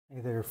Hey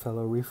there,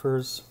 fellow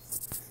reefers.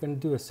 I'm going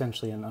to do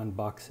essentially an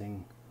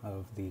unboxing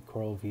of the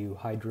CoralVue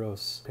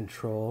HYDROS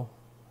Control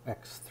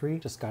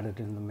X3. Just got it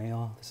in the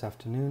mail this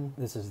afternoon.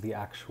 This is the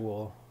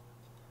actual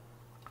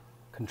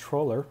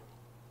controller.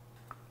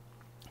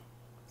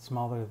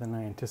 Smaller than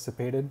I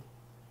anticipated.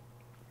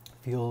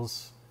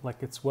 Feels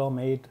like it's well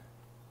made.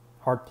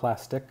 Hard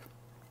plastic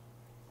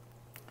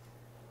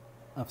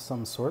of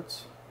some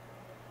sorts.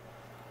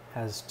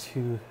 Has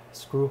two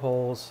screw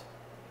holes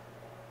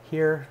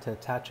here to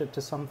attach it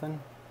to something.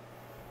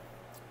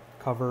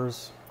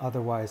 Covers,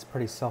 otherwise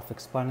pretty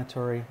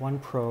self-explanatory. One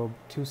probe,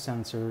 two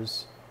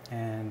sensors,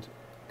 and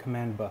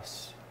command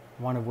bus,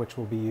 one of which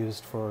will be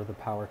used for the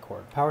power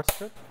cord. Power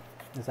strip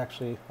is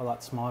actually a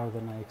lot smaller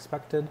than I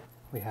expected.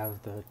 We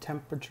have the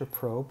temperature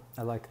probe.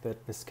 I like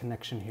that this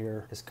connection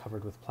here is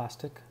covered with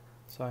plastic,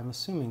 so I'm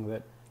assuming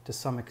that to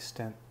some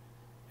extent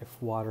if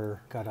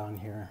water got on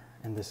here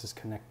and this is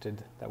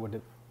connected, that would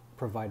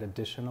provide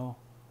additional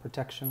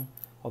protection.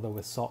 Although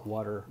with salt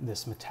water,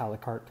 this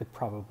metallic part could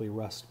probably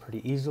rust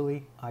pretty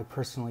easily. I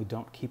personally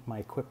don't keep my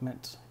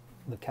equipment,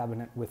 the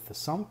cabinet with the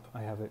sump.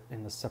 I have it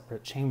in a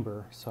separate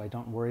chamber, so I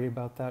don't worry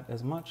about that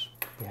as much.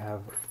 We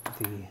have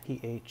the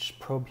pH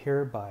probe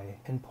here by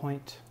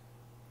Pinpoint.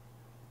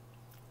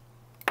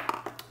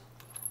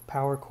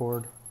 Power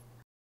cord.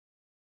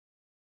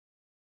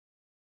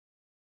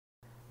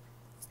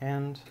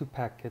 And two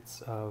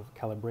packets of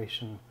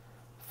calibration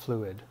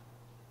fluid,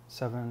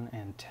 7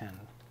 and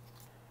 10.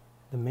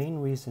 The main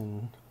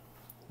reason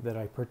that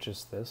I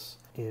purchased this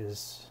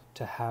is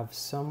to have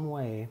some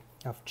way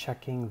of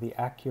checking the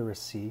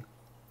accuracy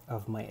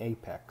of my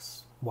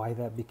apex. Why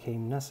that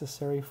became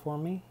necessary for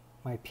me?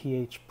 My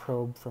pH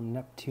probe from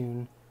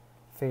Neptune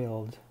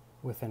failed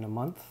within a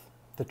month.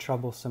 The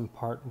troublesome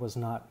part was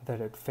not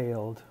that it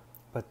failed,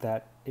 but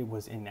that it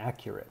was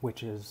inaccurate,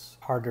 which is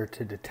harder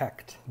to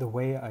detect. The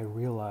way I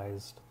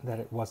realized that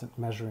it wasn't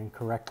measuring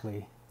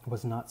correctly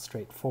was not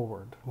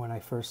straightforward. When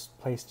I first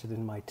placed it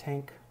in my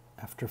tank,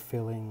 after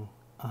filling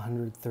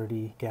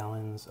 130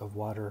 gallons of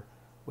water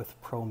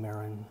with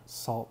Pro-Marin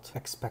salt,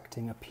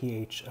 expecting a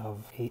pH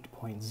of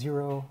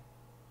 8.0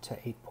 to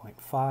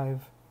 8.5,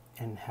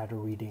 and had a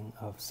reading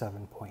of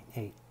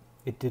 7.8.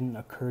 It didn't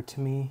occur to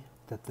me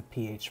that the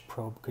pH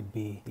probe could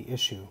be the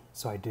issue,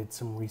 so I did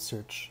some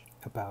research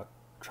about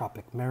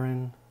tropic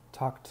marin,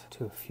 talked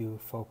to a few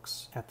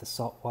folks at the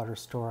saltwater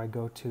store I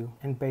go to,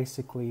 and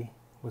basically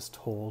was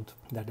told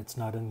that it's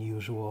not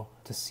unusual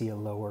to see a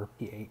lower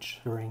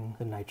pH during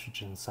the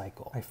nitrogen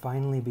cycle. I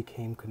finally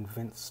became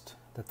convinced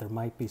that there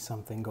might be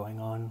something going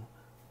on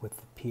with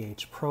the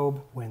pH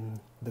probe when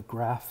the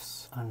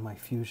graphs on my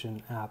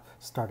Fusion app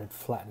started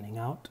flattening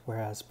out,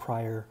 whereas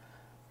prior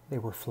they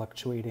were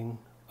fluctuating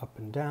up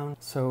and down.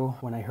 So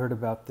when I heard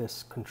about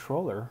this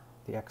controller,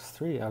 the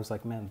X3, I was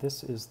like, man,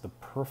 this is the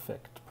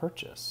perfect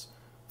purchase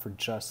for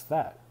just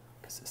that.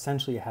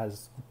 Essentially it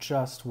has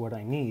just what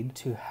I need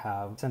to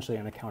have essentially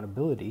an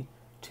accountability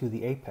to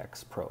the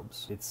apex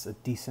probes. It's a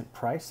decent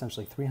price,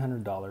 essentially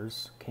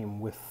 $300 came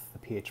with the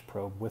pH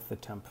probe, with the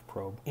temp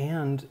probe,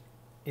 and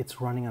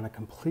it's running on a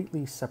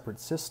completely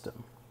separate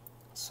system.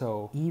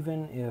 So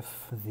even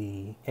if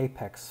the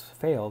apex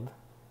failed,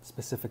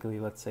 specifically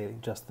let's say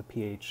just the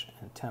pH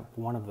and temp,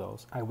 one of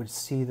those, I would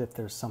see that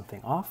there's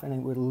something off and it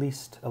would at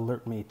least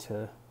alert me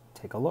to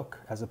take a look,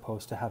 as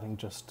opposed to having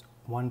just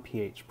one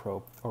pH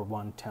probe or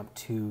one temp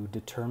to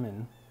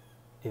determine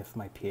if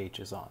my pH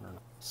is on or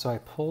not. So I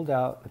pulled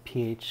out the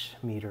pH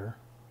meter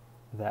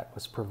that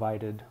was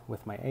provided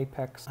with my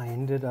apex. I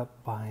ended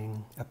up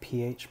buying a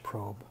pH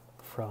probe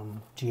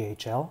from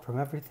GHL. From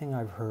everything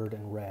I've heard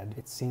and read,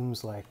 it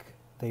seems like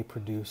they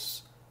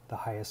produce the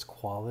highest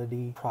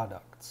quality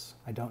products.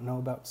 I don't know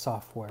about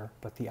software,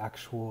 but the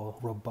actual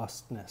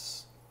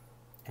robustness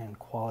and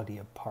quality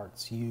of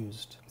parts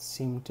used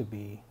seem to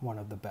be one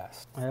of the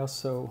best. I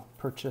also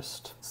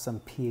purchased some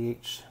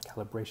pH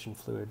calibration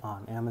fluid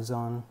on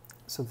Amazon.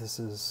 So this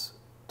is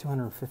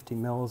 250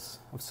 mils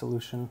of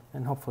solution,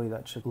 and hopefully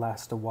that should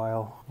last a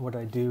while. What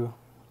I do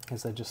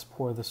is I just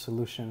pour the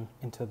solution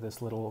into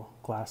this little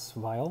glass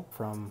vial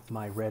from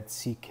my Red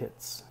Sea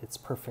kits. It's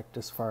perfect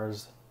as far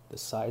as the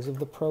size of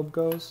the probe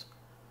goes.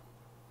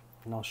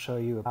 And I'll show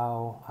you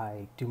how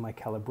I do my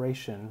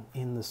calibration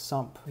in the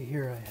sump.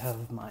 Here I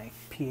have my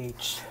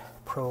pH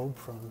probe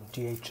from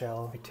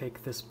GHL. I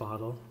take this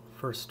bottle,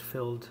 first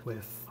filled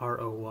with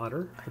RO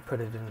water. I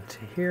put it into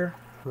here,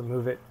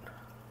 remove it,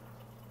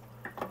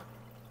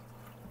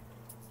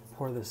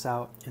 pour this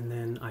out, and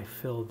then I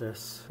fill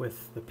this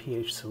with the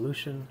pH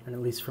solution. And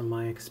at least from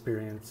my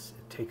experience,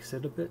 it takes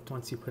it a bit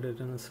once you put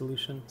it in the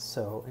solution.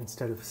 So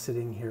instead of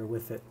sitting here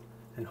with it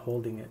and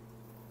holding it,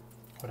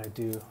 what I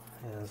do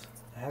is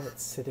I have it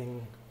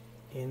sitting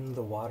in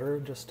the water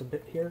just a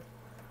bit here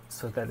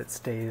so that it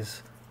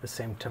stays the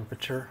same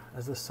temperature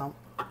as the sump.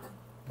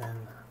 Then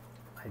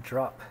I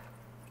drop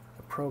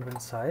the probe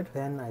inside.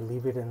 Then I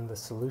leave it in the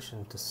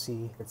solution to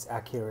see it's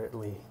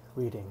accurately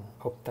reading.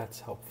 Hope that's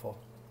helpful.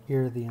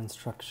 Here are the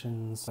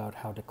instructions about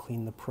how to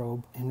clean the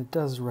probe, and it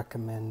does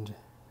recommend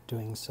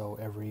doing so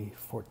every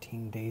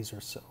 14 days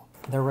or so.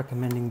 They're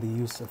recommending the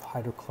use of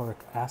hydrochloric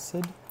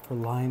acid for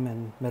lime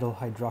and metal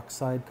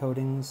hydroxide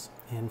coatings,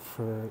 and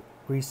for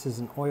greases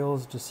and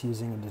oils just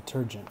using a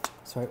detergent.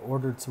 So I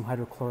ordered some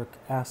hydrochloric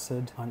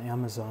acid on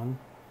Amazon.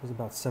 It was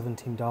about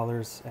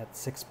 $17 at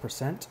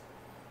 6%,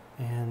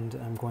 and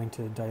I'm going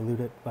to dilute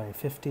it by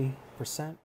 50%.